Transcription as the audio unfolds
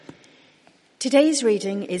Today's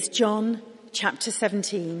reading is John chapter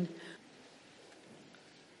 17.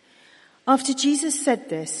 After Jesus said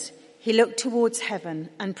this, he looked towards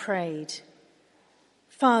heaven and prayed,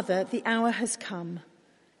 "Father, the hour has come.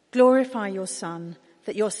 Glorify your Son,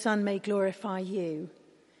 that your Son may glorify you.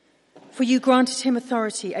 For you granted him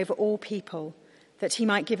authority over all people, that he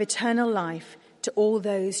might give eternal life to all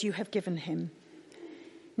those you have given him.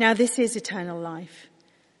 Now this is eternal life,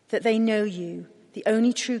 that they know you, the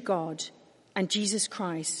only true God, and Jesus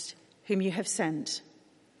Christ, whom you have sent.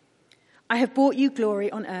 I have brought you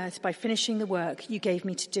glory on earth by finishing the work you gave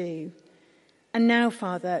me to do. And now,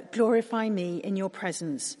 Father, glorify me in your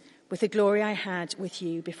presence with the glory I had with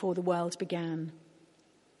you before the world began.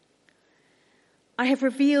 I have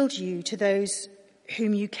revealed you to those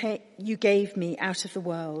whom you gave me out of the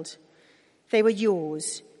world. They were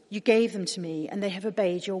yours. You gave them to me, and they have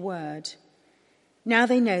obeyed your word. Now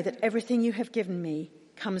they know that everything you have given me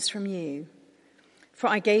comes from you. For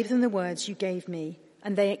I gave them the words you gave me,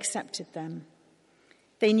 and they accepted them.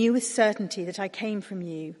 They knew with certainty that I came from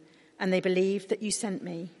you, and they believed that you sent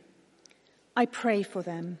me. I pray for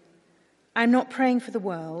them. I am not praying for the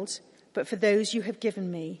world, but for those you have given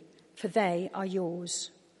me, for they are yours.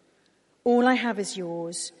 All I have is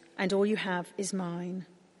yours, and all you have is mine.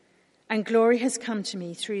 And glory has come to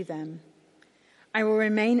me through them. I will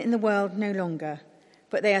remain in the world no longer,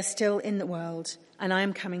 but they are still in the world, and I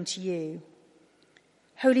am coming to you.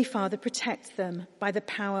 Holy Father, protect them by the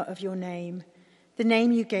power of your name, the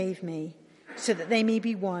name you gave me, so that they may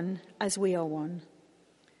be one as we are one.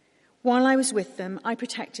 While I was with them, I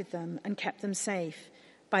protected them and kept them safe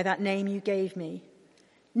by that name you gave me.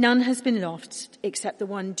 None has been lost except the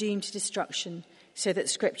one doomed to destruction, so that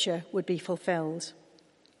Scripture would be fulfilled.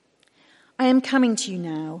 I am coming to you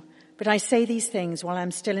now, but I say these things while I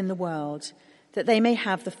am still in the world, that they may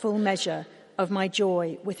have the full measure of my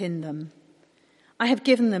joy within them. I have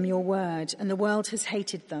given them your word, and the world has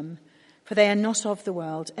hated them, for they are not of the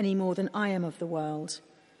world any more than I am of the world.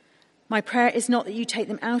 My prayer is not that you take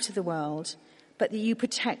them out of the world, but that you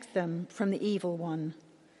protect them from the evil one.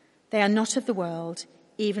 They are not of the world,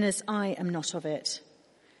 even as I am not of it.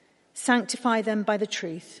 Sanctify them by the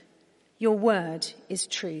truth. Your word is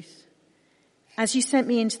truth. As you sent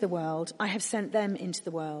me into the world, I have sent them into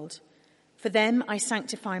the world. For them I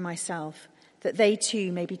sanctify myself, that they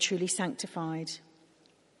too may be truly sanctified.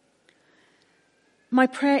 My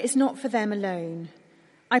prayer is not for them alone.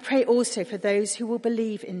 I pray also for those who will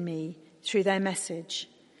believe in me through their message,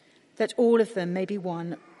 that all of them may be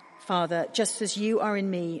one, Father, just as you are in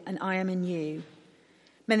me and I am in you.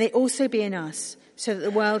 May they also be in us, so that the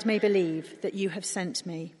world may believe that you have sent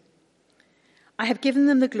me. I have given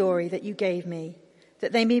them the glory that you gave me,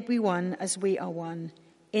 that they may be one as we are one,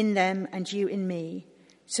 in them and you in me,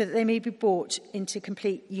 so that they may be brought into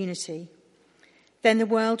complete unity. Then the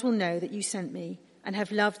world will know that you sent me and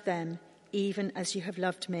have loved them even as you have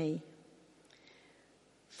loved me.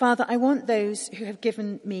 Father, I want those who have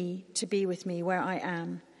given me to be with me where I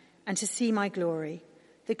am and to see my glory,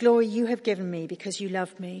 the glory you have given me because you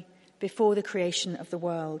loved me before the creation of the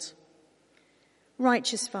world.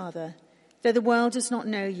 Righteous Father, though the world does not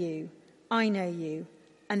know you, I know you,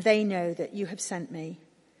 and they know that you have sent me.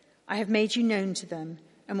 I have made you known to them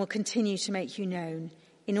and will continue to make you known,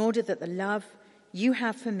 in order that the love you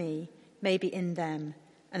have for me may be in them,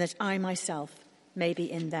 and that I myself may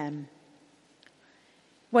be in them."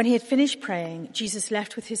 When he had finished praying, Jesus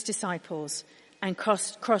left with his disciples and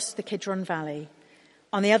crossed the Kidron Valley.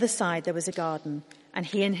 On the other side there was a garden, and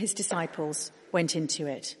he and his disciples went into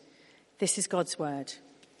it. This is God's word.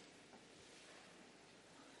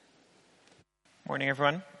 Morning,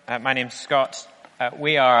 everyone. My name's Scott.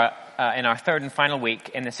 We are in our third and final week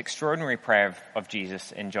in this extraordinary prayer of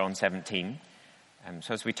Jesus in John 17.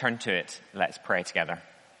 So as we turn to it, let's pray together.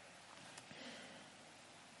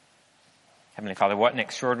 Heavenly Father, what an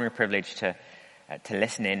extraordinary privilege to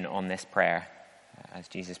listen in on this prayer as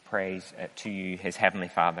Jesus prays to you, his Heavenly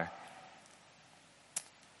Father.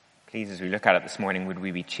 Please, as we look at it this morning, would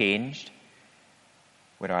we be changed?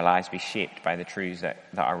 Would our lives be shaped by the truths that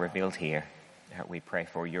are revealed here? We pray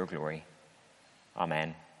for your glory.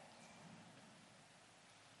 Amen.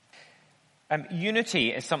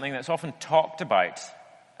 Unity is something that's often talked about,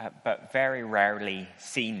 but very rarely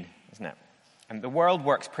seen, isn't it? The world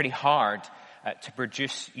works pretty hard to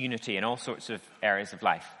produce unity in all sorts of areas of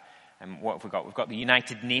life. What have we got? We've got the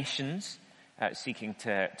United Nations seeking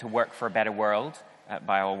to work for a better world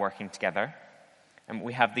by all working together.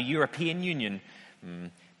 We have the European Union.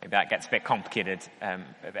 Maybe that gets a bit complicated.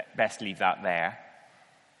 Best leave that there.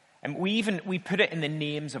 We put it in the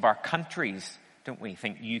names of our countries, don't we?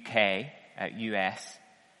 Think UK, US.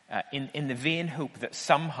 in the vain hope that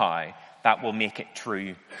somehow that will make it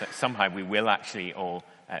true, that somehow we will actually all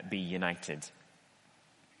be united.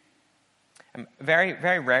 Very,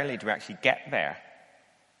 very rarely do we actually get there.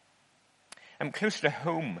 Closer to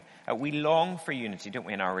home, we long for unity, don't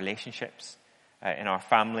we, in our relationships, in our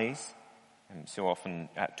families, so often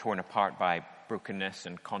torn apart by brokenness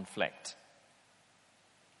and conflict.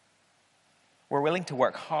 We're willing to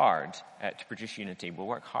work hard to produce unity. We'll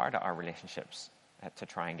work hard at our relationships to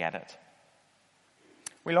try and get it.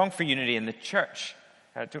 We long for unity in the church,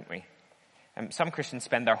 don't we? Some Christians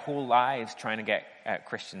spend their whole lives trying to get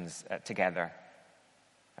Christians together,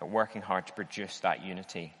 working hard to produce that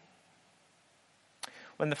unity.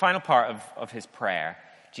 Well, in the final part of his prayer,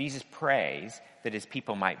 Jesus prays that his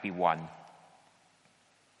people might be one.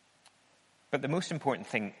 But the most important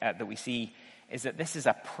thing that we see is that this is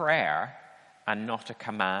a prayer and not a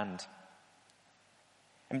command.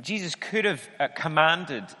 And Jesus could have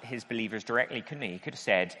commanded his believers directly, couldn't he? He could have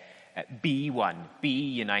said, be one, be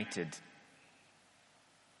united.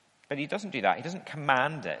 But he doesn't do that. He doesn't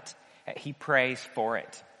command it. He prays for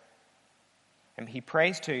it. And he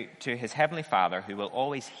prays to his heavenly Father, who will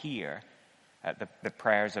always hear the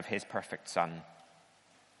prayers of his perfect Son.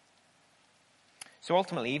 So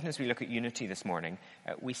ultimately, even as we look at unity this morning,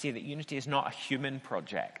 we see that unity is not a human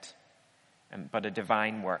project, but a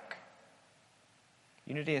divine work.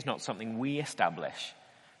 Unity is not something we establish,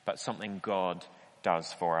 but something God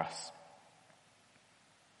does for us.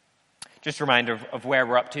 Just a reminder of where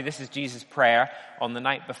we're up to. This is Jesus' prayer on the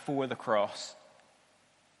night before the cross.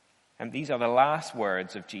 And these are the last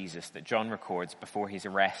words of Jesus that John records before he's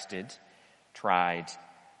arrested, tried,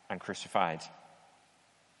 and crucified.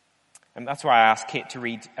 And that's why I asked Kate to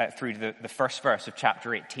read through the first verse of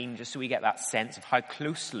chapter 18, just so we get that sense of how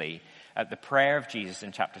closely the prayer of Jesus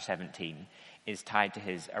in chapter 17 is tied to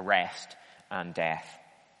his arrest and death.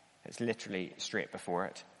 It's literally straight before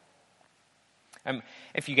it.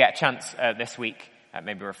 If you get a chance this week,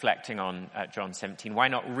 maybe reflecting on John 17, why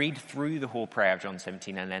not read through the whole prayer of John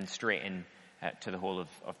 17 and then straight in to the whole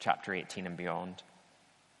of chapter 18 and beyond.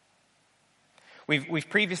 We've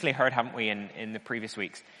previously heard, haven't we, in the previous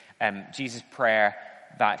weeks, Jesus' prayer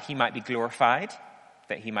that he might be glorified,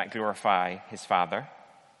 that he might glorify his Father.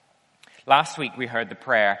 Last week we heard the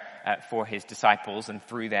prayer for his disciples and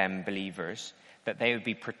through them believers, that they would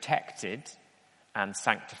be protected and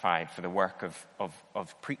sanctified for the work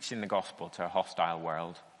of preaching the gospel to a hostile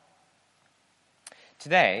world.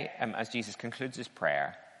 Today, as Jesus concludes his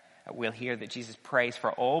prayer, we'll hear that Jesus prays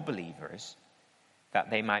for all believers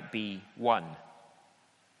that they might be one,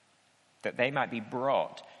 that they might be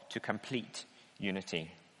brought to complete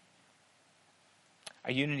unity.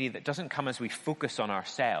 A unity that doesn't come as we focus on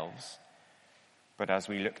ourselves, but as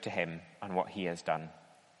we look to him and what he has done.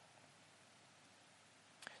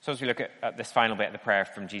 So as we look at this final bit of the prayer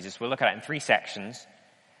from Jesus, we'll look at it in three sections.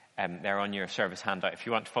 They're on your service handout if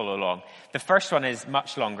you want to follow along. The first one is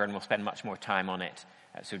much longer and we'll spend much more time on it.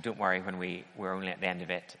 So don't worry when we're only at the end of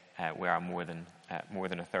it. We are more than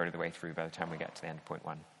a third of the way through by the time we get to the end of point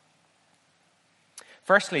one.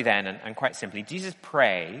 Firstly then, and quite simply, Jesus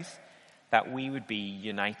prays that we would be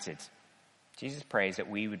united. Jesus prays that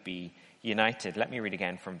we would be united. Let me read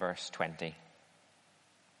again from verse 20.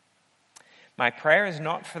 My prayer is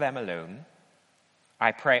not for them alone.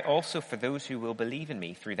 I pray also for those who will believe in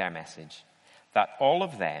me through their message, that all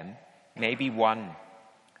of them may be one.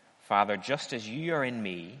 Father, just as you are in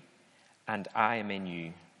me and I am in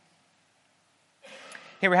you.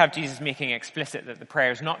 Here we have Jesus making explicit that the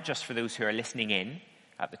prayer is not just for those who are listening in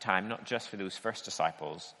at the time, not just for those first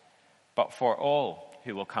disciples, but for all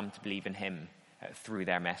who will come to believe in him through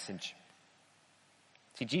their message.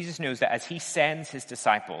 See, Jesus knows that as he sends his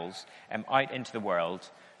disciples out into the world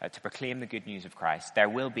to proclaim the good news of Christ, there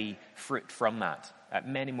will be fruit from that.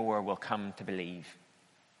 Many more will come to believe.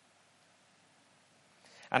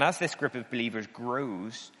 And as this group of believers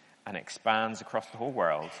grows and expands across the whole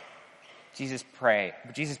world, Jesus' prayer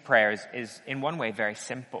is in one way very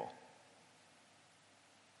simple.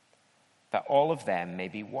 That all of them may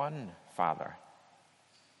be one, Father.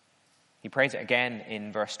 He prays it again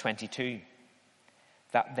in verse 22.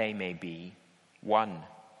 That they may be one.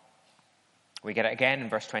 We get it again in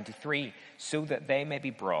verse 23. So that they may be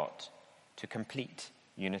brought to complete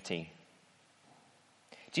unity.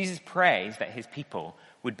 Jesus prays that his people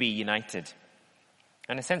would be united.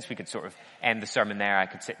 In a sense, we could sort of end the sermon there. I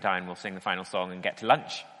could sit down, we'll sing the final song and get to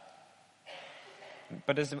lunch.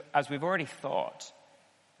 But as we've already thought,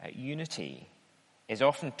 unity is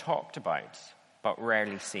often talked about, but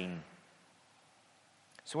rarely seen.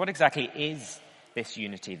 So what exactly is this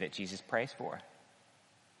unity that Jesus prays for?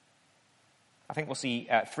 I think we'll see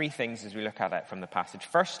three things as we look at it from the passage.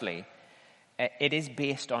 Firstly, it is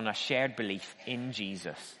based on a shared belief in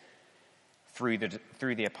Jesus through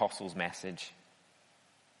the apostles' message.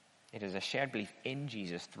 It is a shared belief in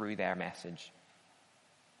Jesus through their message.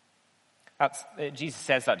 Jesus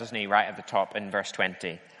says that, doesn't he, right at the top in verse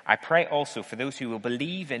 20. I pray also for those who will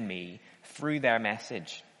believe in me through their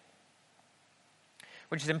message.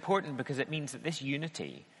 Which is important because it means that this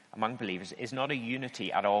unity among believers is not a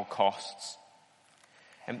unity at all costs.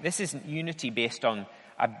 And this isn't unity based on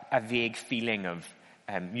a vague feeling of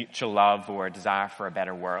mutual love or a desire for a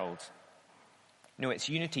better world. No, it's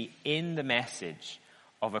unity in the message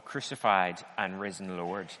of a crucified and risen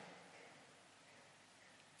Lord.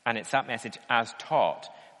 And it's that message as taught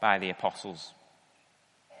by the apostles.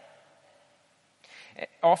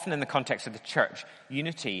 Often in the context of the church,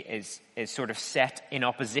 unity is sort of set in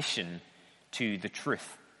opposition to the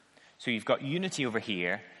truth. So you've got unity over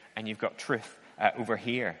here and you've got truth over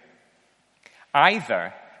here.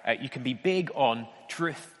 Either you can be big on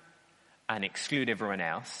truth and exclude everyone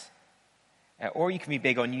else, or you can be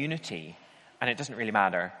big on unity and it doesn't really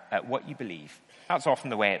matter what you believe. That's often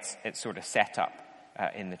the way it's sort of set up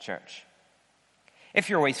in the church. If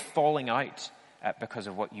you're always falling out because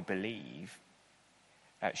of what you believe,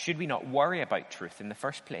 should we not worry about truth in the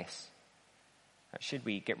first place? Should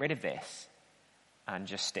we get rid of this and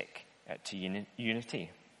just stick to unity?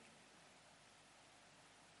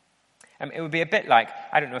 It would be a bit like,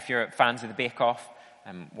 I don't know if you're fans of the Bake Off.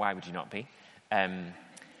 Why would you not be?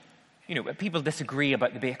 People disagree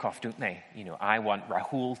about the Bake Off, don't they? I want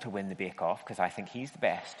Rahul to win the Bake Off because I think he's the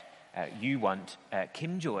best. You want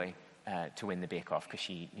Kim Joy to win the Bake Off because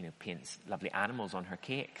she, paints lovely animals on her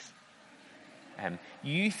cakes.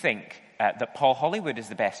 You think that Paul Hollywood is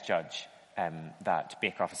the best judge that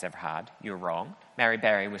Bake Off has ever had. You're wrong. Mary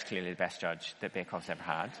Berry was clearly the best judge that Bake Off's ever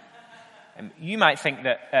had. You might think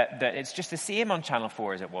that it's just the same on Channel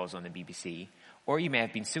 4 as it was on the BBC, or you may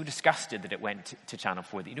have been so disgusted that it went to Channel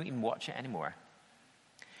 4 that you don't even watch it anymore.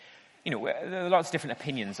 There are lots of different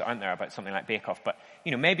opinions, aren't there, about something like Bake Off, but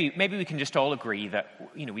maybe we can just all agree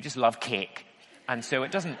that we just love cake, and so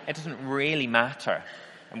it doesn't really matter,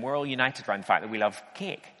 and we're all united around the fact that we love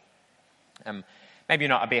cake. Maybe you're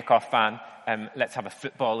not a Bake Off fan. Let's have a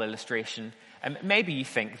football illustration. Maybe you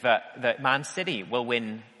think that Man City will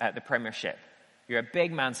win the Premiership. You're a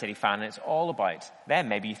big Man City fan and it's all about them.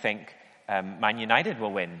 Maybe you think Man United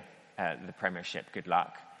will win the Premiership. Good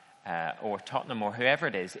luck. Or Tottenham or whoever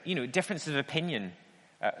it is. Differences of opinion.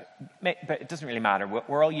 But it doesn't really matter.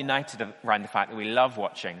 We're all united around the fact that we love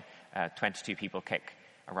watching 22 people kick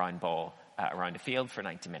a round ball around a field for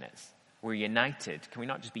 90 minutes. We're united. Can we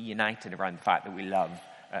not just be united around the fact that we love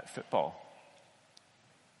football?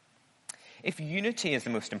 If unity is the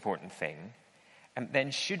most important thing, then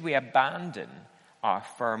should we abandon our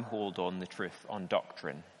firm hold on the truth, on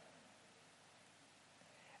doctrine?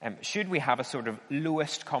 Should we have a sort of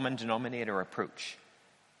lowest common denominator approach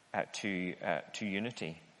to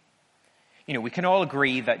unity? We can all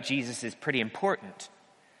agree that Jesus is pretty important,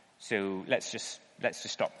 so let's just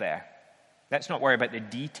stop there. Let's not worry about the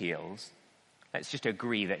details. Let's just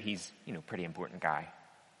agree that he's, pretty important guy.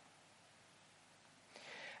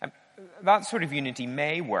 That sort of unity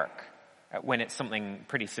may work when it's something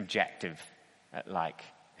pretty subjective, like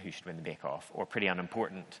who should win the Bake Off, or pretty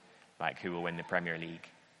unimportant, like who will win the Premier League.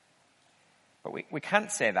 But we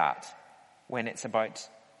can't say that when it's about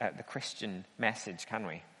the Christian message, can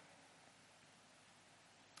we?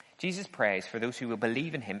 Jesus prays for those who will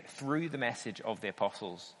believe in him through the message of the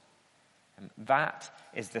apostles. That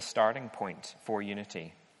is the starting point for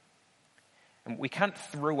unity. And we can't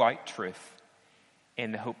throw out truth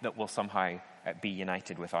in the hope that we'll somehow be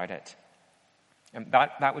united without it. And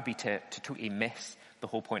that would be to totally miss the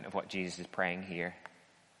whole point of what Jesus is praying here.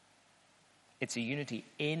 It's a unity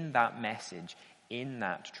in that message, in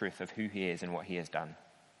that truth of who he is and what he has done.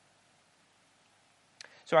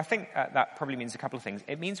 So I think that probably means a couple of things.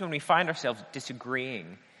 It means when we find ourselves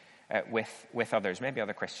disagreeing with others, maybe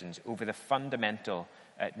other Christians, over the fundamental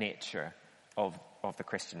nature of the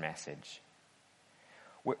Christian message,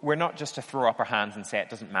 we're not just to throw up our hands and say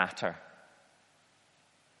it doesn't matter.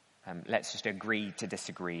 Let's just agree to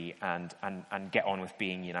disagree and get on with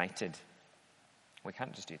being united. We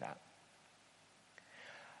can't just do that.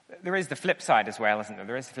 There is the flip side as well, isn't there?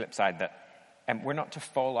 There is the flip side that we're not to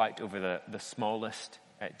fall out over the smallest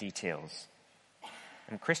details.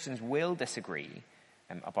 And Christians will disagree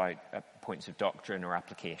about points of doctrine or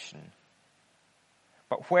application.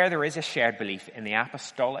 But where there is a shared belief in the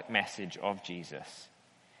apostolic message of Jesus,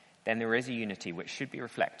 then there is a unity which should be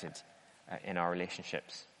reflected in our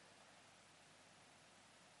relationships.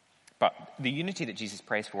 But the unity that Jesus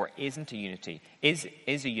prays for isn't just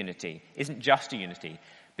a unity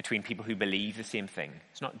between people who believe the same thing.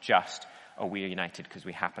 It's not just, we are united because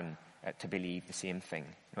we happen to believe the same thing.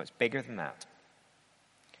 No, it's bigger than that.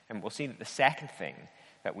 And we'll see that the second thing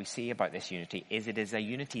that we see about this unity is it is a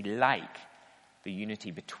unity like the unity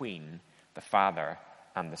between the Father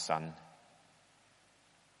and the Son.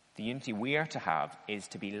 The unity we are to have is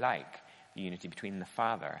to be like the unity between the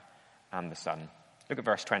Father and the Son. Look at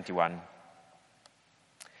verse 21.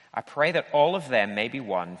 I pray that all of them may be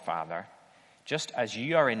one, Father, just as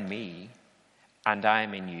you are in me and I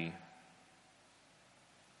am in you.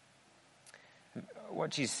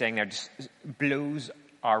 What Jesus is saying there just blows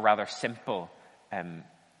our rather simple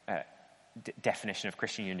definition of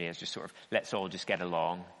Christian unity as just sort of, let's all just get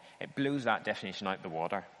along. It blows that definition out the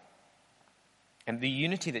water. And the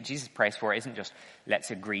unity that Jesus prays for isn't just,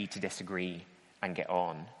 let's agree to disagree and get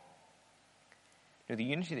on. No, the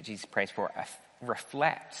unity that Jesus prays for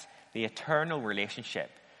reflects the eternal relationship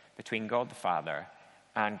between God the Father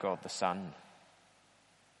and God the Son.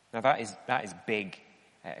 Now that is big,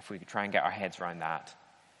 if we could try and get our heads around that.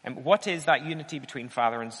 And what is that unity between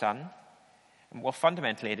Father and Son? Well,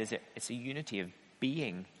 fundamentally, it's a unity of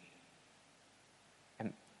being.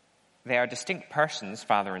 And they are distinct persons,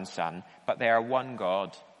 Father and Son, but they are one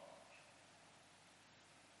God.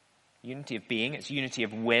 Unity of being, it's unity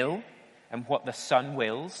of will, and what the Son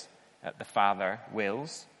wills, the Father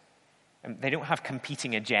wills. And they don't have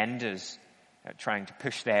competing agendas trying to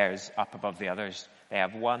push theirs up above the others. They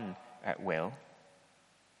have one will.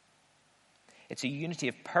 It's a unity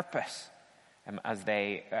of purpose as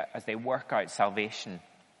they work out salvation.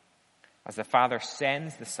 As the Father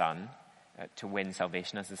sends the Son to win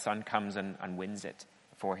salvation, as the Son comes and wins it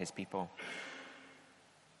for his people.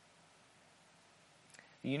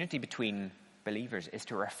 The unity between believers is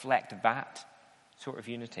to reflect that sort of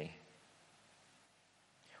unity.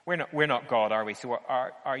 We're not God, are we? So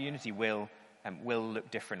our unity will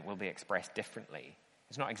look different, will be expressed differently.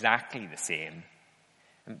 It's not exactly the same,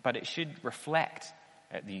 but it should reflect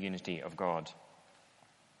the unity of God.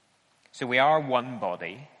 So we are one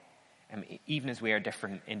body, even as we are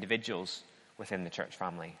different individuals within the church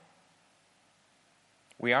family.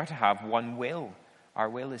 We are to have one will. Our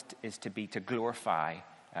will is to be to glorify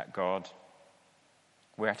God.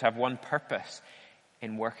 We are to have one purpose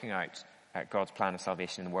in working out God's plan of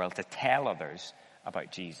salvation in the world, to tell others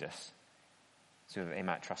about Jesus so that they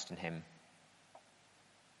might trust in him.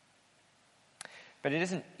 But it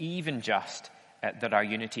isn't even just that our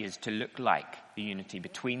unity is to look like the unity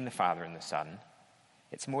between the Father and the Son.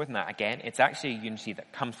 It's more than that. Again, it's actually a unity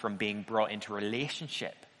that comes from being brought into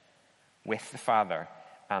relationship with the Father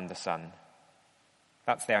and the Son.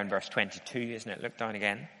 That's there in verse 22, isn't it? Look down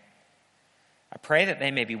again. I pray that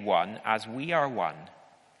they may be one as we are one,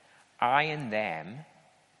 I in them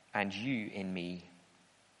and you in me.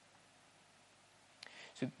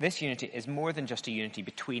 So this unity is more than just a unity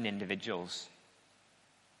between individuals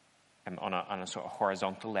on a sort of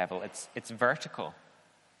horizontal level. It's vertical.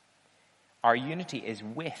 Our unity is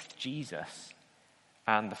with Jesus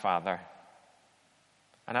and the Father.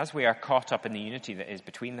 And as we are caught up in the unity that is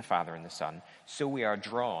between the Father and the Son, so we are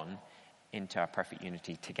drawn into a perfect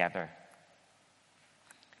unity together.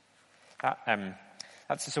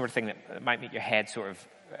 That's the sort of thing that might make your head sort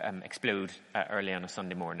of explode early on a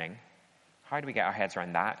Sunday morning. How do we get our heads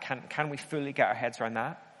around that? Can we fully get our heads around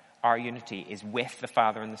that? Our unity is with the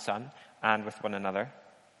Father and the Son and with one another?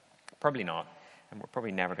 Probably not. And we're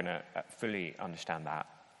probably never going to fully understand that.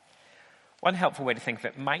 One helpful way to think of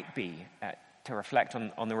it might be to reflect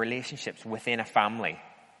on the relationships within a family.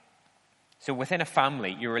 So within a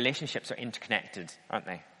family, your relationships are interconnected, aren't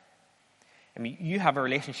they? I mean, you have a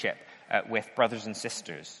relationship with brothers and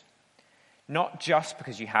sisters, not just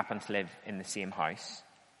because you happen to live in the same house,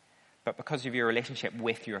 but because of your relationship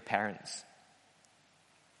with your parents.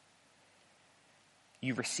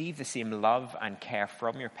 You receive the same love and care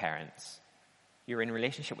from your parents. You're in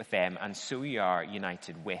relationship with them, and so you are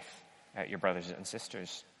united with your brothers and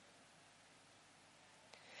sisters.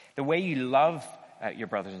 The way you love your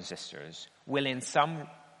brothers and sisters will in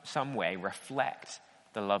some way reflect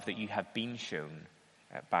the love that you have been shown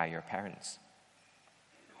by your parents.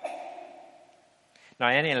 Now,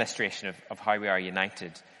 any illustration of how we are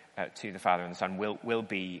united to the Father and the Son will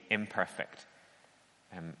be imperfect,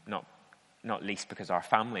 not least because our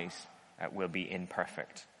families will be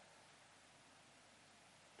imperfect.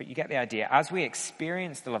 But you get the idea. As we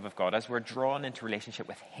experience the love of God, as we're drawn into relationship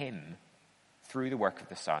with him through the work of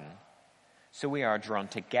the Son, so we are drawn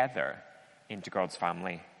together into God's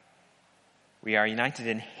family. We are united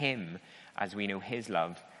in him as we know his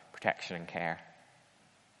love, protection, and care.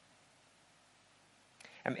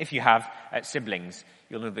 If you have siblings,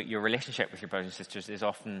 you'll know that your relationship with your brothers and sisters is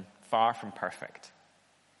often far from perfect.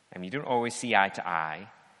 You don't always see eye to eye,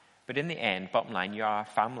 but in the end, bottom line, you are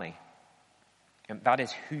family. That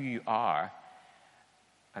is who you are,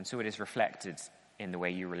 and so it is reflected in the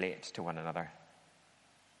way you relate to one another.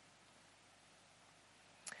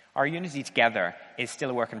 Our unity together is still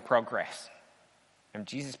a work in progress. And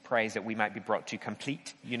Jesus prays that we might be brought to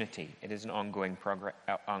complete unity. It is an ongoing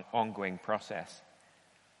process.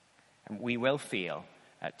 And we will fail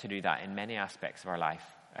to do that in many aspects of our life,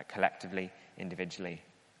 collectively, individually.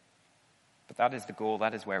 But that is the goal,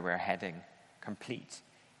 that is where we're heading, complete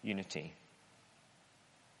unity.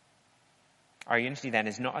 Our unity then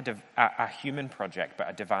is not a human project, but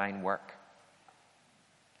a divine work.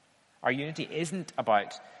 Our unity isn't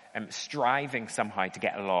about striving somehow to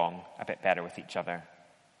get along a bit better with each other.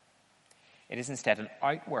 It is instead an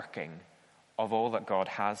outworking of all that God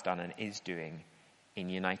has done and is doing in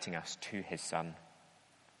uniting us to his Son.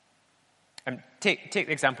 Take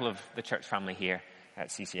the example of the church family here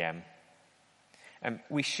at CCM.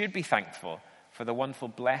 We should be thankful for the wonderful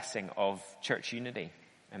blessing of church unity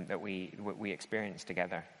that we experience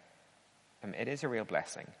together. It is a real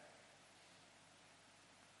blessing.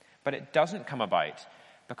 But it doesn't come about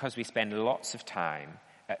because we spend lots of time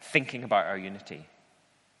thinking about our unity.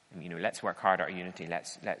 Let's work hard at our unity.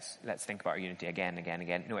 Let's think about our unity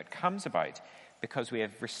again. No, it comes about because we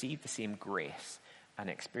have received the same grace and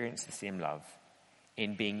experienced the same love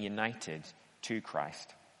in being united to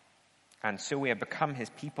Christ. And so we have become his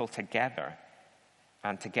people together,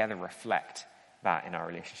 and together reflect that in our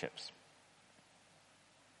relationships.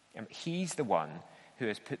 He's the one who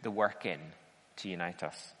has put the work in to unite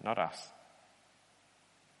us, not us.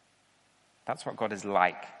 That's what God is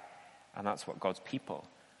like, and that's what God's people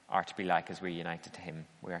are to be like as we're united to him.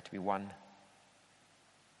 We are to be one.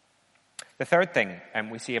 The third thing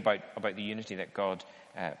we see about the unity that God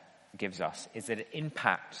gives us is that it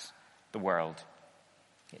impacts the world.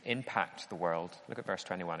 It impacts the world. Look at verse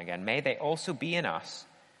 21 again. May they also be in us,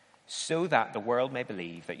 so that the world may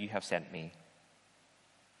believe that you have sent me.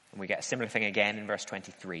 And we get a similar thing again in verse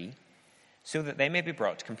 23. So that they may be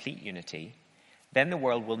brought to complete unity. Then the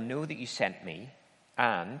world will know that you sent me,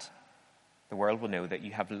 and the world will know that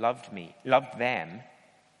you have loved them,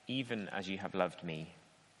 even as you have loved me.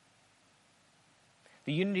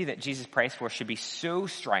 The unity that Jesus prays for should be so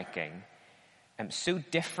striking and so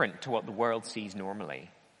different to what the world sees normally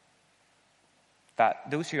that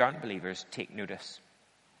those who aren't believers take notice.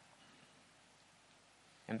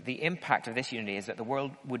 And the impact of this unity is that the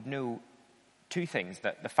world would know two things: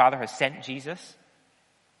 that the Father has sent Jesus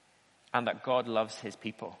and that God loves his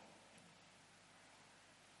people.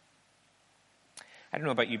 I don't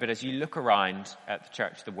know about you, but as you look around at the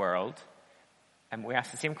church, the world, and we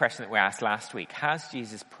ask the same question that we asked last week: has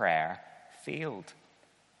Jesus' prayer failed?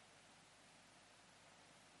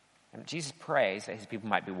 And Jesus prays that his people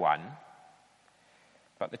might be one,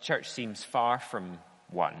 but the church seems far from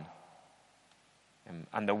one.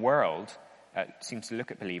 And the world seems to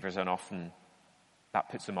look at believers, and often that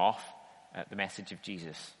puts them off the message of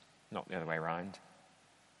Jesus, not the other way around.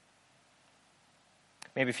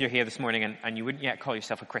 Maybe if you're here this morning and you wouldn't yet call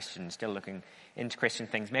yourself a Christian, still looking into Christian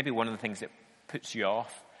things, maybe one of the things that puts you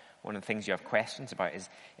off, one of the things you have questions about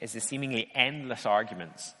is the seemingly endless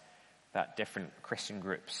arguments that different Christian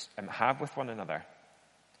groups have with one another,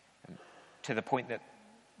 to the point that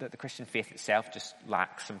the Christian faith itself just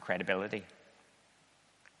lacks some credibility.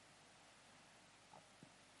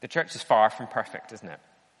 The church is far from perfect, isn't it?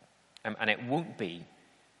 And it won't be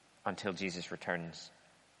until Jesus returns.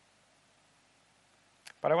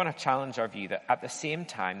 But I want to challenge our view that at the same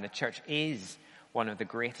time, the church is one of the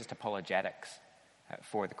greatest apologetics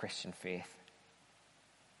for the Christian faith.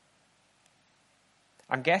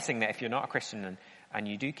 I'm guessing that if you're not a Christian and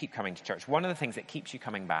you do keep coming to church, one of the things that keeps you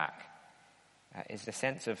coming back is the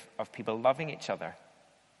sense of people loving each other.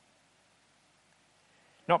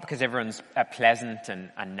 Not because everyone's pleasant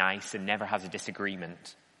and nice and never has a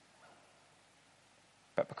disagreement,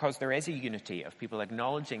 but because there is a unity of people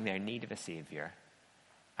acknowledging their need of a Saviour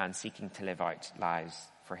and seeking to live out lives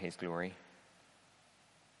for his glory.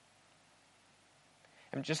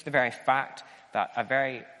 And just the very fact that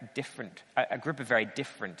a group of very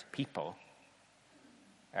different people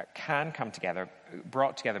can come together,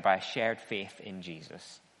 brought together by a shared faith in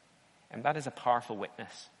Jesus, and that is a powerful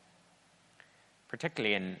witness.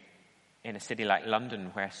 Particularly in a city like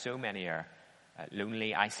London, where so many are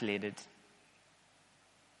lonely, isolated.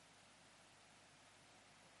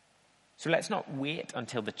 So let's not wait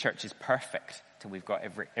until the church is perfect, till we've got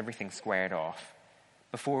everything squared off,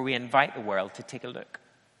 before we invite the world to take a look.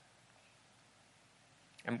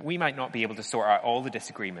 And we might not be able to sort out all the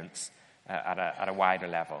disagreements at a wider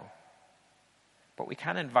level, but we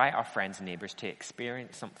can invite our friends and neighbours to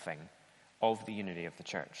experience something of the unity of the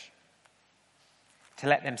church, to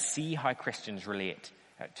let them see how Christians relate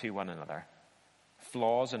to one another,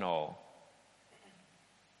 flaws and all.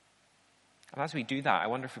 And as we do that, I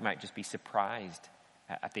wonder if we might just be surprised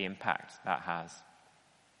at the impact that has.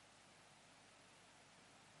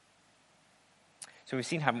 So we've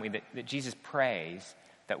seen, haven't we, that Jesus prays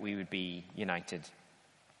that we would be united.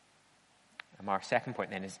 And our second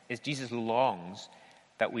point then is Jesus longs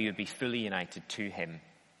that we would be fully united to him.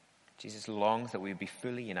 Jesus longs that we would be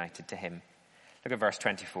fully united to him. Look at verse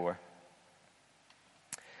 24.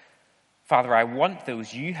 Father, I want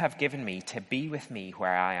those you have given me to be with me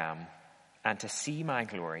where I am and to see my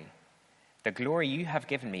glory, the glory you have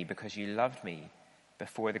given me because you loved me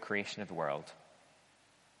before the creation of the world.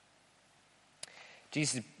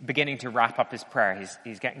 Jesus is beginning to wrap up his prayer.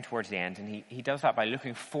 He's getting towards the end, and he does that by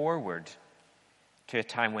looking forward to a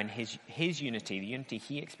time when his unity, the unity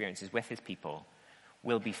he experiences with his people,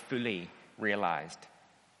 will be fully realized.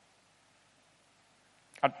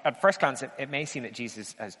 At first glance, it may seem that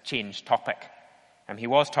Jesus has changed topic. He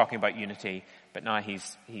was talking about unity, but now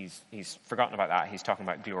he's forgotten about that. He's talking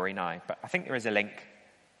about glory now. But I think there is a link.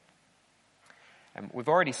 We've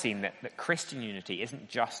already seen that Christian unity isn't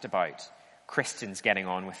just about Christians getting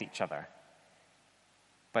on with each other,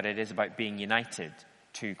 but it is about being united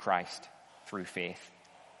to Christ through faith.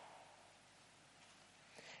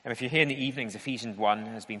 And if you're here in the evenings, Ephesians 1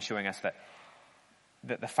 has been showing us that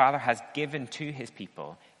the Father has given to his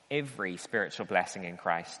people every spiritual blessing in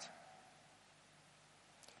Christ.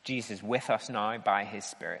 Jesus is with us now by his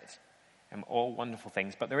Spirit, and all wonderful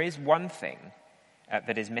things. But there is one thing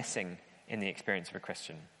that is missing in the experience of a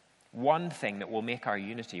Christian. One thing that will make our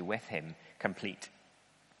unity with him complete.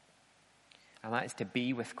 And that is to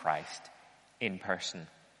be with Christ in person.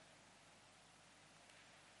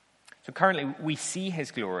 So currently we see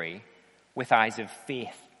his glory with eyes of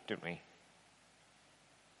faith, don't we?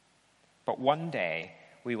 But one day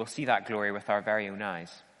we will see that glory with our very own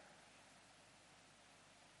eyes.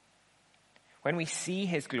 When we see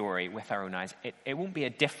his glory with our own eyes, it won't be a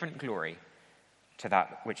different glory to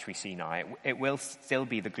that which we see now. It will still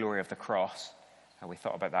be the glory of the cross. And we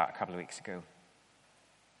thought about that a couple of weeks ago.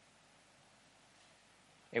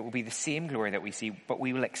 It will be the same glory that we see, but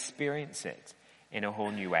we will experience it in a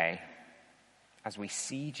whole new way as we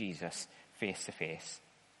see Jesus face to face.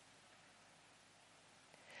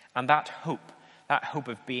 And that hope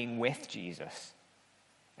of being with Jesus,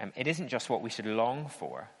 it isn't just what we should long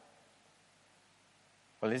for.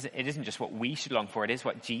 Well, it isn't just what we should long for, it is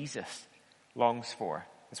what Jesus longs for.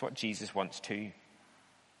 It's what Jesus wants too.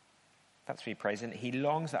 That's what he prays. And he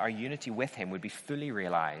longs that our unity with him would be fully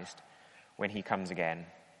realized when he comes again.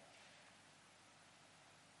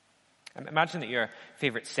 Imagine that your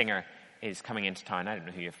favorite singer is coming into town. I don't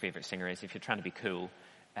know who your favorite singer is. If you're trying to be cool,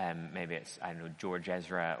 maybe it's, George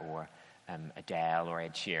Ezra or Adele or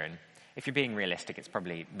Ed Sheeran. If you're being realistic, it's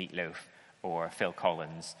probably Meatloaf or Phil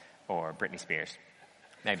Collins or Britney Spears.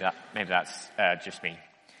 Maybe that's just me.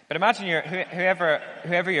 But imagine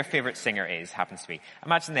whoever your favorite singer is, happens to be.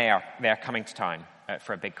 Imagine they are coming to town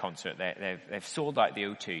for a big concert. They've sold out the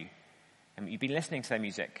O2. You've been listening to their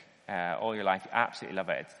music all your life. You absolutely love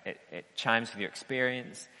it. It chimes with your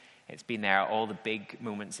experience. It's been there all the big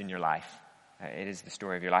moments in your life. It is the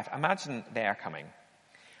story of your life. Imagine they are coming.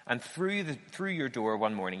 And through your door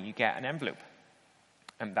one morning, you get an envelope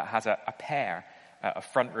that has a pair of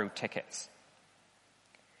front row tickets.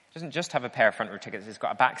 It doesn't just have a pair of front row tickets, it's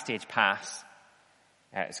got a backstage pass.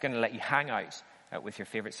 It's going to let you hang out with your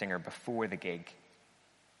favorite singer before the gig.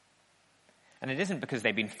 And it isn't because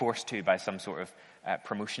they've been forced to by some sort of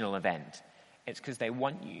promotional event. It's because they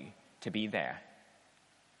want you to be there.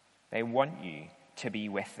 They want you to be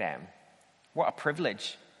with them. What a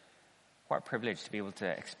privilege. What a privilege to be able to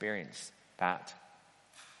experience that.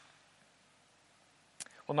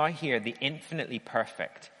 Well, now here, the infinitely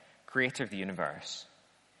perfect creator of the universe,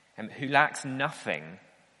 who lacks nothing,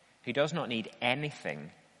 who does not need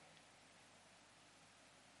anything.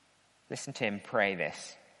 Listen to him pray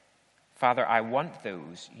this. Father, I want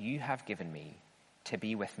those you have given me to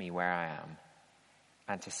be with me where I am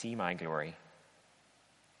and to see my glory.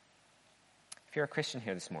 If you're a Christian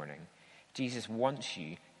here this morning, Jesus wants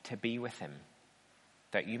you to be with him,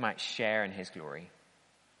 that you might share in his glory,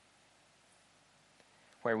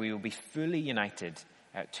 where we will be fully united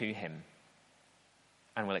to him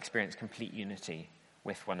and will experience complete unity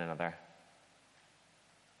with one another.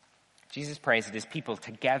 Jesus prays that his people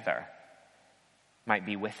together might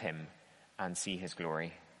be with him and see his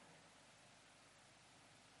glory.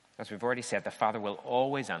 As we've already said, the Father will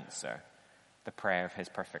always answer the prayer of his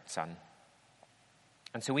perfect Son.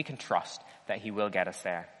 And so we can trust that he will get us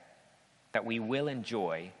there, that we will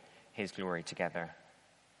enjoy his glory together,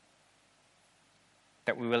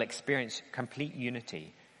 that we will experience complete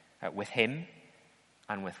unity with him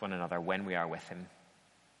and with one another when we are with him.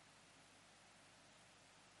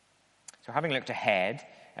 So having looked ahead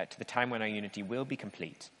to the time when our unity will be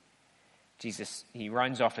complete, Jesus, he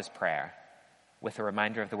rounds off his prayer with a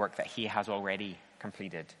reminder of the work that he has already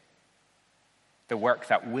completed. The work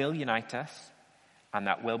that will unite us and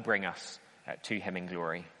that will bring us to him in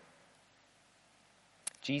glory.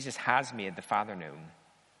 Jesus has made the Father known,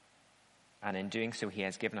 and in doing so he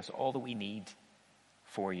has given us all that we need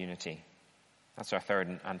for unity. That's our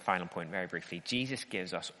third and final point, very briefly. Jesus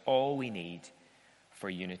gives us all we need for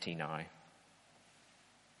unity now.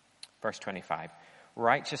 Verse 25,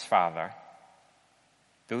 righteous Father,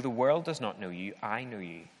 though the world does not know you, I know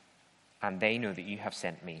you, and they know that you have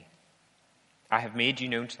sent me. I have made you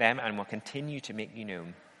known to them and will continue to make you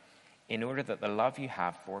known, in order that the love you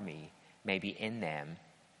have for me may be in them,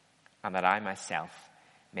 and that I myself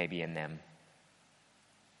may be in them.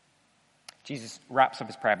 Jesus wraps up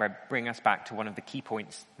his prayer by bringing us back to one of the key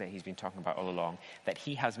points that he's been talking about all along, that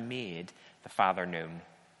he has made the Father known.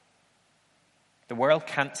 The world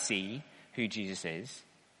can't see who Jesus is,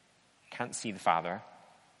 can't see the Father,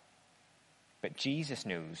 but Jesus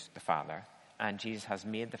knows the Father, and Jesus has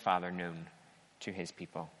made the Father known to his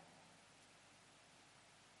people.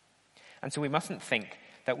 And so we mustn't think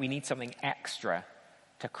that we need something extra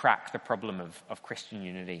to crack the problem of Christian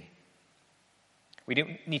unity. We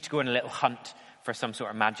don't need to go on a little hunt for some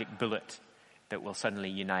sort of magic bullet that will suddenly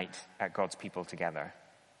unite God's people together.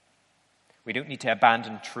 We don't need to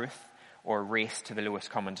abandon truth or race to the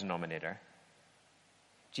lowest common denominator.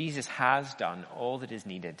 Jesus has done all that is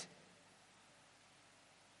needed.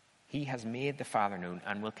 He has made the Father known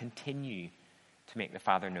and will continue to make the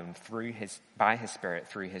Father known by his Spirit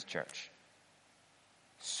through his church,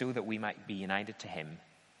 so that we might be united to him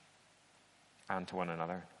and to one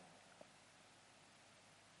another.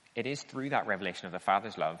 It is through that revelation of the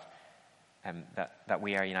Father's love that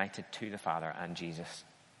we are united to the Father and Jesus.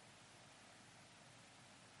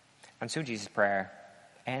 And so Jesus' prayer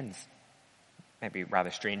ends, maybe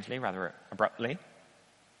rather strangely, rather abruptly.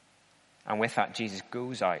 And with that, Jesus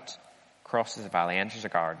goes out, crosses the valley, enters a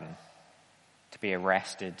garden to be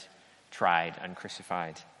arrested, tried, and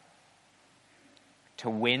crucified, to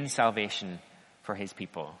win salvation for his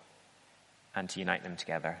people and to unite them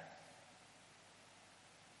together.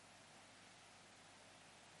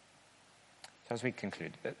 So as we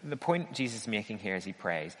conclude, the point Jesus is making here as he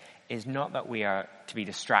prays is not that we are to be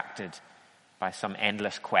distracted by some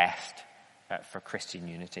endless quest for Christian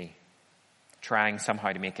unity, trying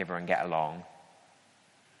somehow to make everyone get along.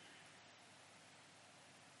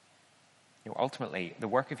 Ultimately, the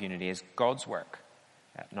work of unity is God's work,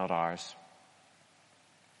 not ours.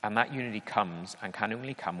 And that unity comes and can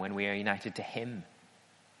only come when we are united to him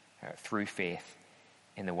through faith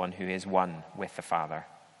in the one who is one with the Father,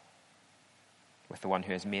 with the one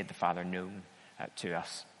who has made the Father known to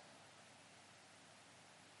us.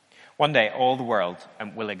 One day, all the world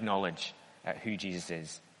will acknowledge who Jesus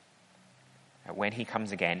is. When he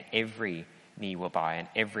comes again, every knee will bow and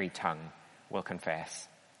every tongue will confess.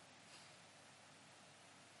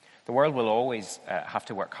 The world will always have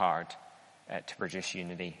to work hard to produce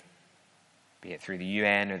unity, be it through the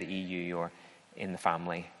UN or the EU or in the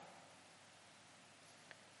family.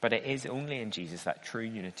 But it is only in Jesus that true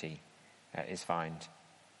unity is found,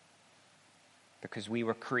 because we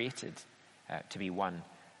were created to be one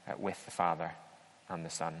with the Father and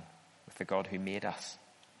the Son, with the God who made us.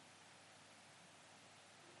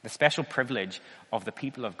 The special privilege of the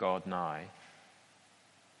people of God now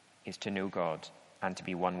is to know God and to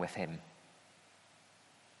be one with him,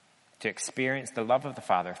 to experience the love of the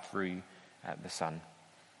Father through the Son.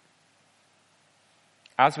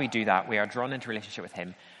 As we do that, we are drawn into relationship with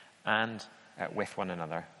him and with one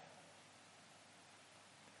another.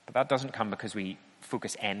 But that doesn't come because we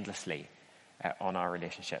focus endlessly on our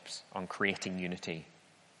relationships, on creating unity.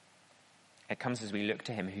 It comes as we look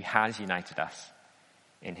to him who has united us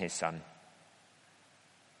in his Son.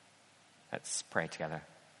 Let's pray together.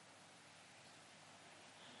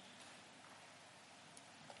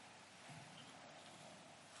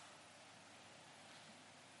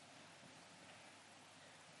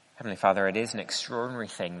 Heavenly Father, it is an extraordinary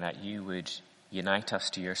thing that you would unite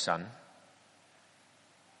us to your Son,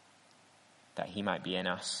 that he might be in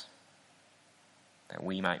us, that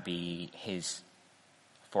we might be his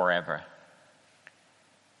forever.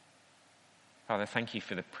 Father, thank you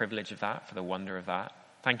for the privilege of that, for the wonder of that.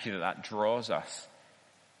 Thank you that draws us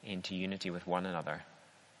into unity with one another,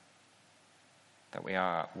 that we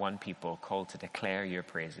are one people called to declare your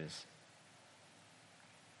praises.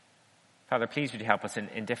 Father, please would you help us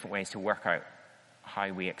in different ways to work out how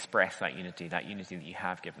we express that unity that you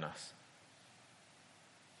have given us,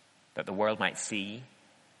 that the world might see,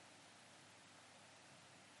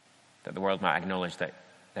 that the world might acknowledge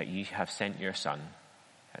that you have sent your Son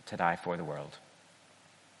to die for the world.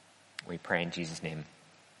 We pray in Jesus' name.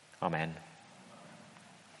 Amen.